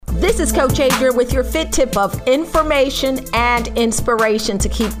This is Coach Adrian with your fit tip of information and inspiration to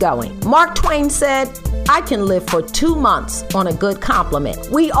keep going. Mark Twain said, I can live for 2 months on a good compliment.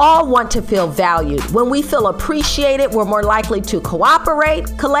 We all want to feel valued. When we feel appreciated, we're more likely to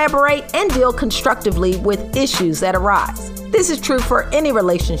cooperate, collaborate, and deal constructively with issues that arise. This is true for any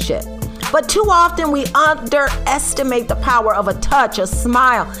relationship. But too often we underestimate the power of a touch, a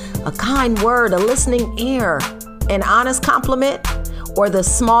smile, a kind word, a listening ear, an honest compliment, or the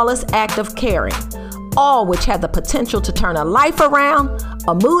smallest act of caring, all which have the potential to turn a life around,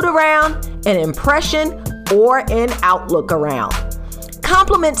 a mood around, an impression, or an outlook around.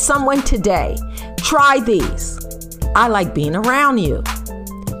 Compliment someone today. Try these. I like being around you.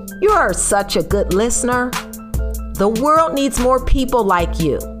 You are such a good listener. The world needs more people like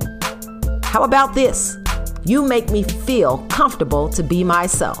you. How about this? You make me feel comfortable to be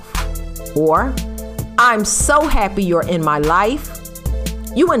myself. Or, I'm so happy you're in my life.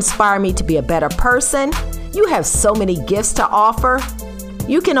 You inspire me to be a better person. You have so many gifts to offer.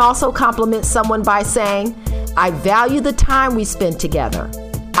 You can also compliment someone by saying, I value the time we spend together.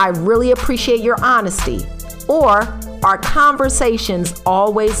 I really appreciate your honesty. Or, our conversations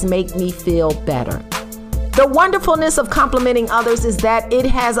always make me feel better. The wonderfulness of complimenting others is that it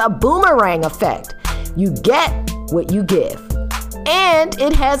has a boomerang effect. You get what you give. And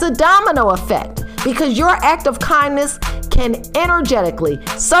it has a domino effect because your act of kindness can energetically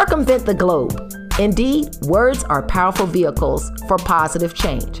circumvent the globe. Indeed, words are powerful vehicles for positive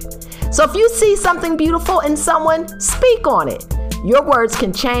change. So if you see something beautiful in someone, speak on it. Your words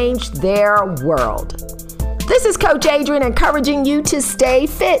can change their world. This is Coach Adrian encouraging you to stay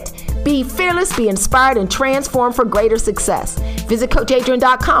fit. Be fearless, be inspired, and transform for greater success. Visit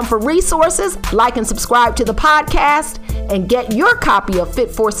CoachAdrian.com for resources, like and subscribe to the podcast, and get your copy of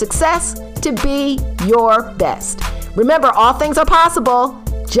Fit for Success to be your best. Remember, all things are possible.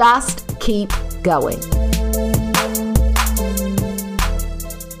 Just keep going.